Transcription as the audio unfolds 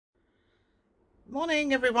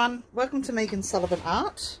Morning everyone, welcome to Megan Sullivan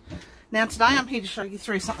Art. Now today I'm here to show you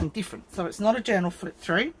through something different. So it's not a journal flip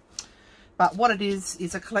through, but what it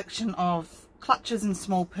is a collection of clutches and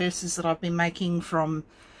small purses that I've been making from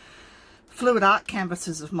fluid art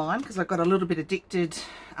canvases of mine, because I got a little bit addicted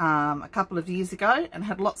a couple of years ago and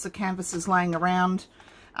had lots of canvases laying around.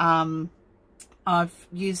 I've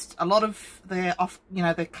used a lot of their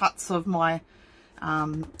cuts of my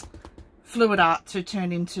fluid art to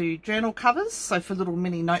turn into journal covers, so for little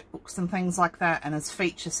mini notebooks and things like that, and as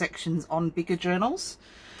feature sections on bigger journals.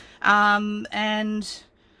 And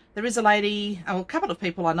there is a lady, or a couple of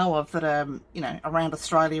people I know of that are, around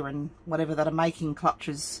Australia and whatever, that are making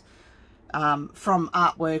clutches from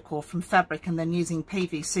artwork or from fabric and then using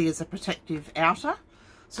PVC as a protective outer.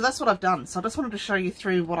 So that's what I've done. So I just wanted to show you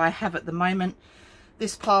through what I have at the moment.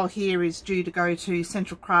 This pile here is due to go to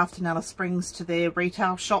Central Craft in Alice Springs, to their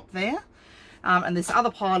retail shop there. And this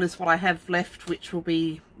other pile is what I have left, which will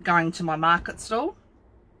be going to my market stall.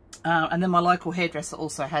 And then my local hairdresser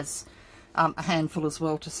also has a handful as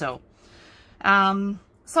well to sell.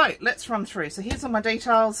 So let's run through. So here's all my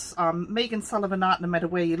details. Megan Sullivan Art, no matter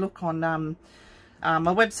where you look on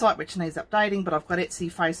my website, which needs updating, but I've got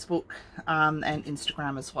Etsy, Facebook, and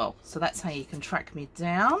Instagram as well. So that's how you can track me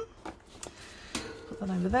down. Put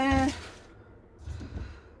that over there.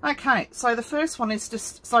 Okay, so the first one is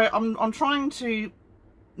just, so I'm trying to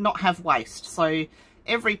not have waste. So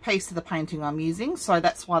every piece of the painting I'm using, so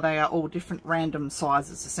that's why they are all different random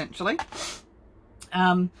sizes essentially.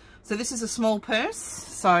 So this is a small purse,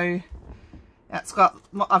 so it's got,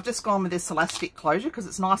 I've just gone with this elastic closure because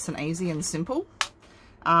it's nice and easy and simple.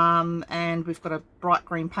 And we've got a bright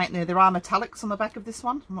green paint there. There are metallics on the back of this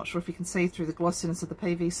one. I'm not sure if you can see through the glossiness of the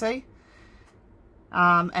PVC.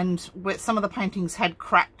 And where some of the paintings had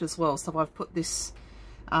cracked as well, so I've put this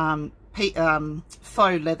faux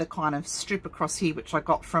leather kind of strip across here, which I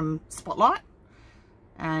got from Spotlight,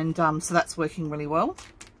 and so that's working really well.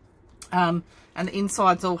 And the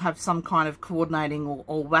insides all have some kind of coordinating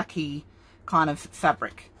or wacky kind of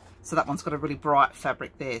fabric, so that one's got a really bright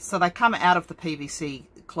fabric there. So they come out of the PVC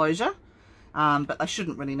closure, but they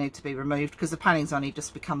shouldn't really need to be removed because the paintings only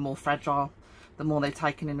just become more fragile the more they're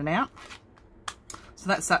taken in and out. So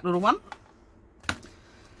that's that little one.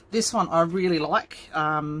 This one I really like.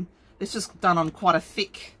 This was done on quite a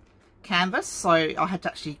thick canvas, so I had to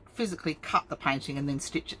actually physically cut the painting and then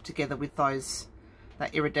stitch it together with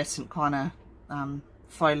that iridescent kind of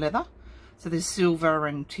faux leather. So there's silver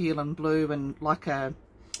and teal and blue and like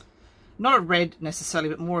not a red necessarily,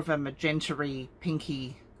 but more of a magenta-y,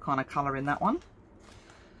 pinky kind of colour in that one.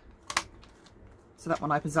 So that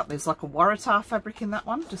one opens up. There's like a Waratah fabric in that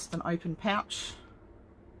one, just an open pouch.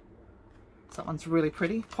 So that one's really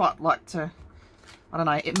pretty. Quite like to, I don't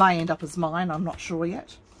know, it may end up as mine, I'm not sure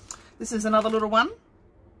yet. This is another little one.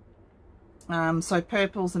 So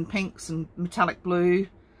purples and pinks and metallic blue,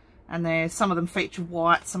 and there's some of them feature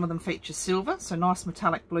white, some of them feature silver, so nice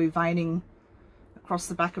metallic blue veining across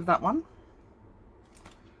the back of that one.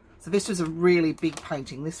 So this was a really big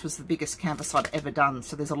painting. This was the biggest canvas I'd ever done,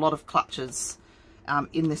 so there's a lot of clutches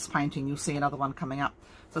in this painting. You'll see another one coming up.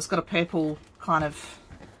 So it's got a purple kind of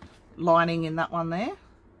lining in that one there,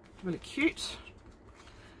 really cute.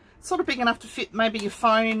 Sort of big enough to fit maybe your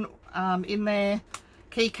phone in there,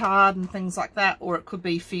 key card and things like that, or it could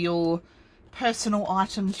be for your personal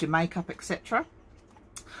items, your makeup, etc.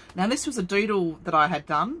 Now this was a doodle that I had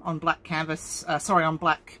done on black canvas, on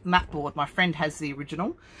black matte board. My friend has the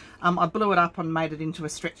original. I blew it up and made it into a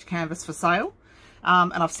stretched canvas for sale,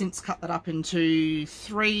 and I've since cut that up into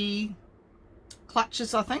 3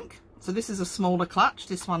 clutches, I think. So this is a smaller clutch.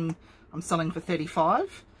 This one I'm selling for $35.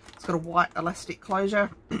 It's got a white elastic closure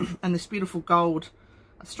and this beautiful gold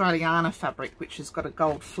Australiana fabric, which has got a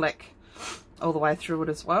gold fleck all the way through it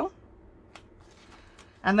as well.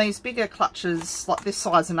 And these bigger clutches, like this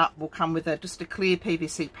size and up, will come with just a clear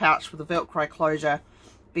PVC pouch with a Velcro closure,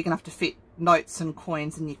 big enough to fit notes and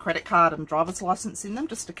coins and your credit card and driver's license in them,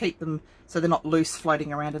 just to keep them so they're not loose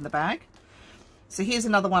floating around in the bag. So here's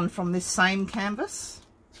another one from this same canvas.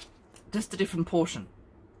 Just a different portion.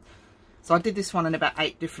 So I did this one in about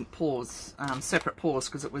 8 different pours, separate pours,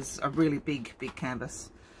 because it was a really big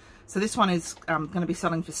canvas. So this one is going to be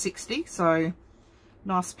selling for $60. So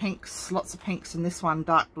nice pinks, lots of pinks in this one,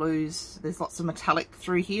 dark blues. There's lots of metallic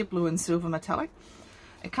through here, blue and silver metallic.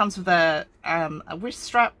 It comes with a wrist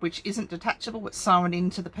strap, which isn't detachable. It's sewn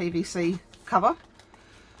into the PVC cover.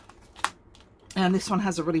 And this one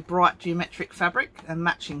has a really bright geometric fabric and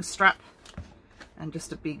matching strap, and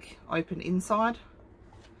just a big open inside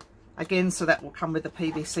again, so that will come with a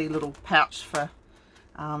PVC little pouch for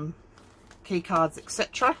key cards,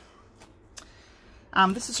 etc.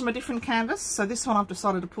 This is from a different canvas. So this one I've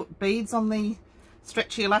decided to put beads on the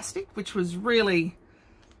stretchy elastic, which was really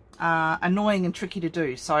annoying and tricky to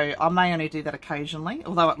do. So I may only do that occasionally,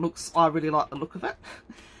 although I really like the look of it.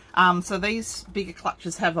 So these bigger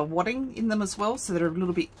clutches have a wadding in them as well, so they're a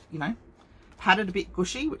little bit, you know, padded, a bit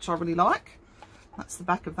gushy, which I really like. That's the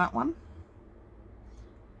back of that one.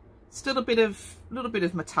 Still a little bit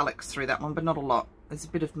of metallics through that one, but not a lot. There's a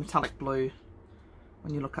bit of metallic blue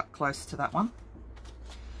when you look up close to that one.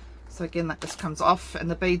 So again, that just comes off, and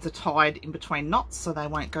the beads are tied in between knots so they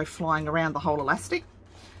won't go flying around the whole elastic.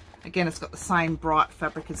 Again, it's got the same bright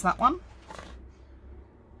fabric as that one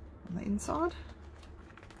on the inside.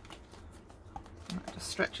 And that just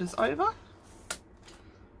stretches over.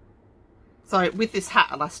 So with this hat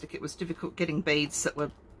elastic, it was difficult getting beads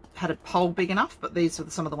that had a hole big enough, but these are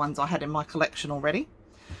some of the ones I had in my collection already.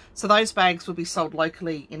 So those bags will be sold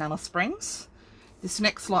locally in Alice Springs. This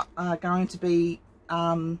next lot are going to be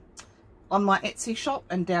on my Etsy shop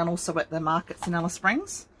and down also at the markets in Alice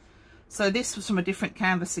Springs. So this was from a different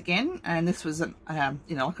canvas again, and this was an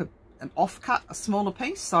you know, like an offcut, a smaller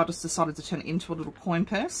piece. So I just decided to turn it into a little coin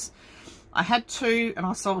purse. I had two, and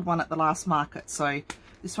I sold one at the last market. So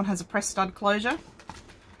this one has a press stud closure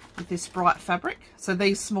with this bright fabric. So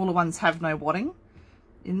these smaller ones have no wadding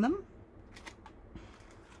in them.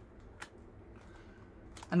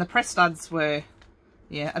 And the press studs were,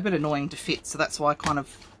 yeah, a bit annoying to fit. So that's why I kind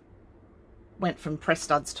of went from press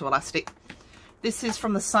studs to elastic. This is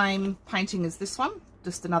from the same painting as this one,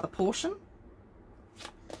 just another portion.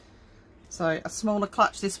 So a smaller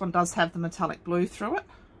clutch. This one does have the metallic blue through it.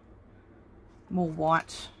 More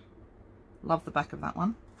white. Love the back of that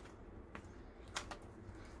one.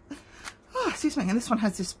 Oh, excuse me. And this one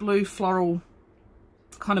has this blue floral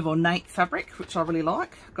kind of ornate fabric, which I really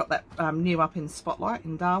like. Got that new up in Spotlight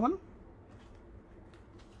in Darwin.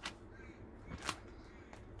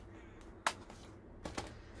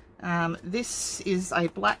 This is a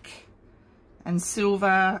black and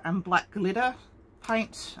silver and black glitter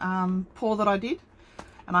paint pour that I did.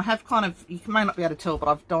 And I have kind of, you may not be able to tell, but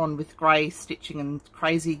I've done with grey stitching and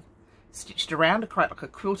crazy stitched around to create like a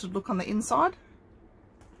quilted look on the inside.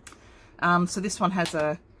 So this one has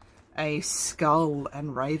a skull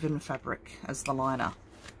and raven fabric as the liner.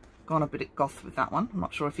 Gone a bit goth with that one. I'm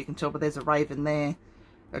not sure if you can tell, but there's a raven there,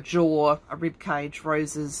 a jaw, a rib cage,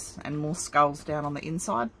 roses, and more skulls down on the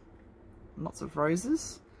inside. Lots of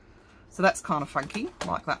roses. So that's kind of funky,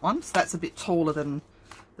 like that one. So that's a bit taller than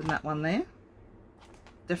that one there.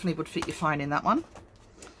 Definitely would fit your phone in that one.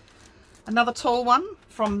 Another tall one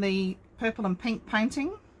from the purple and pink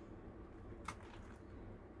painting.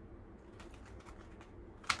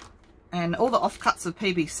 And all the offcuts of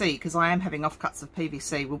PVC, because I am having offcuts of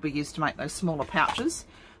PVC, will be used to make those smaller pouches.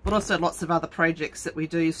 But also lots of other projects that we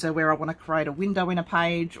do. So where I want to create a window in a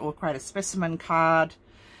page, or create a specimen card,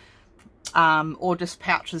 or just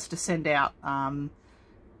pouches to send out,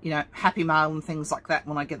 you know, happy mail and things like that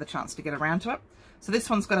when I get the chance to get around to it. So this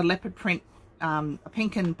one's got a leopard print, a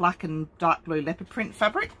pink and black and dark blue leopard print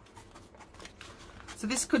fabric. So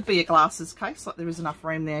this could be a glasses case, like there is enough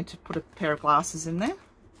room there to put a pair of glasses in there.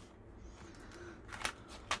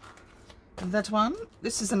 And that one,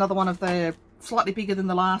 this is another one of the slightly bigger than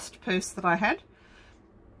the last purse that I had.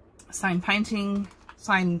 Same painting,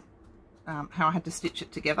 same how I had to stitch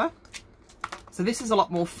it together. So this is a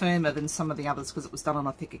lot more firmer than some of the others because it was done on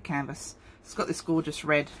a thicker canvas. It's got this gorgeous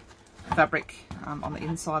red fabric on the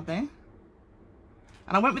inside there.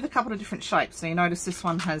 And I went with a couple of different shapes. So you notice this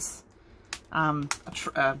one has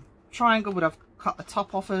a triangle that I've cut the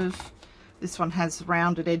top off of. This one has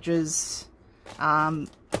rounded edges.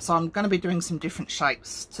 So I'm going to be doing some different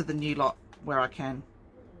shapes to the new lot where I can.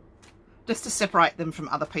 Just to separate them from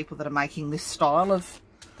other people that are making this style of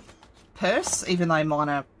purse, even though mine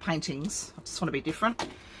are paintings. I just want to be different.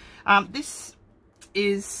 This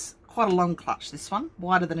is quite a long clutch, this one,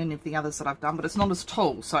 wider than any of the others that I've done, but it's not as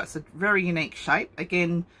tall, so it's a very unique shape.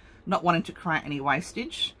 Again, not wanting to create any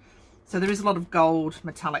wastage. So there is a lot of gold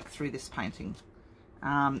metallic through this painting,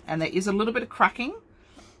 and there is a little bit of cracking.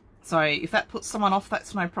 So if that puts someone off,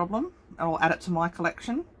 that's no problem. I'll add it to my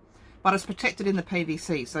collection. But it's protected in the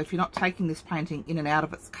PVC, so if you're not taking this painting in and out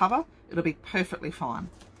of its cover, it'll be perfectly fine.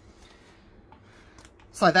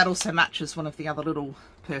 So that also matches one of the other little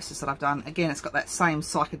purses that I've done. Again, it's got that same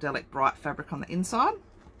psychedelic bright fabric on the inside,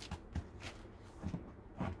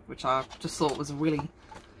 which I just thought was really,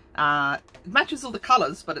 it matches all the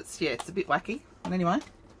colours, but it's, yeah, it's a bit wacky. But anyway,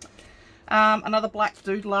 another black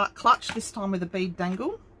doodle art clutch, this time with a bead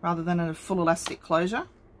dangle rather than a full elastic closure.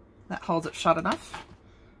 That holds it shut enough.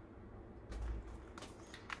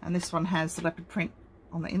 And this one has the leopard print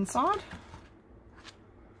on the inside.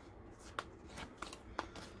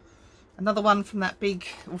 Another one from that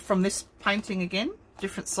from this painting again,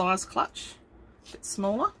 different size clutch, a bit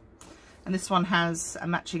smaller. And this one has a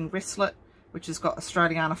matching wristlet, which has got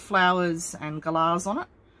Australiana flowers and galahs on it.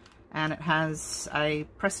 And it has a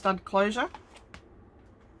press stud closure.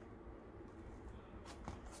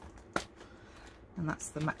 And that's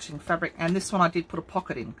the matching fabric. And this one I did put a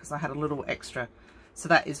pocket in because I had a little extra. So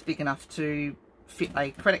that is big enough to fit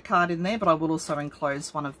a credit card in there, but I will also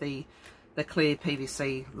enclose one of the clear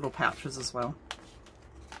PVC little pouches as well.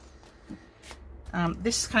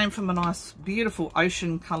 This came from a nice beautiful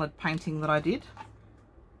ocean coloured painting that I did.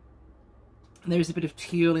 And there is a bit of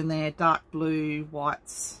teal in there, dark blue,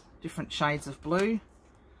 whites, different shades of blue.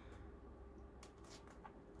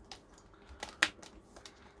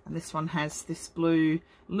 And this one has this blue,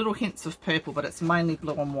 little hints of purple, but it's mainly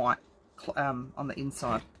blue and white on the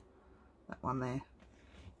inside. That one there.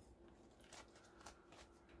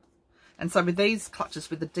 And so with these clutches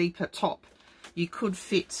with the deeper top, you could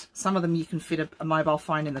fit, some of them you can fit a mobile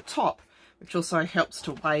phone in the top, which also helps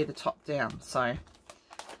to weigh the top down. So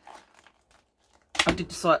I did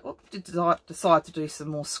decide to do some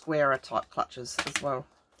more squarer type clutches as well.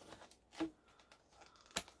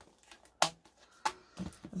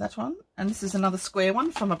 That one, and this is another square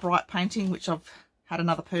one from a bright painting, which I've had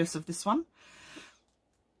another purse of this one.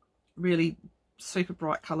 Really super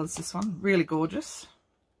bright colours, this one, really gorgeous.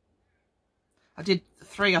 I did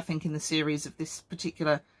 3, I think, in the series of this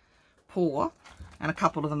particular pour, and a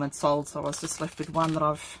couple of them had sold, so I was just left with one that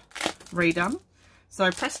I've redone. So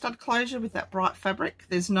press stud closure with that bright fabric.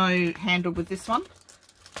 There's no handle with this one,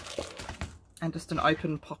 and just an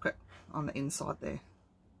open pocket on the inside there.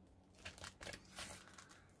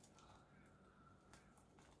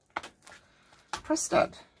 Press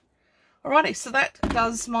stud. Alrighty, so that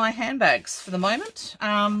does my handbags for the moment.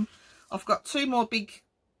 I've got 2 more big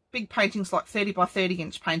paintings, like 30 by 30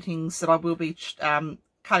 inch paintings, that I will be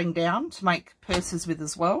cutting down to make purses with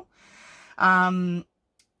as well. And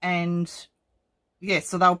yeah,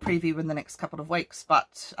 so they'll preview in the next couple of weeks,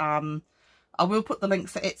 but I will put the link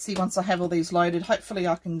for Etsy once I have all these loaded. Hopefully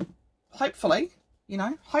I can, hopefully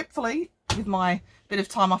with my bit of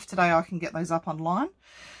time off today, I can get those up online.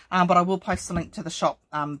 But I will post the link to the shop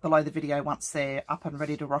below the video once they're up and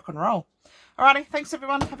ready to rock and roll. Alrighty, thanks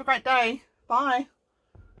everyone. Have a great day. Bye.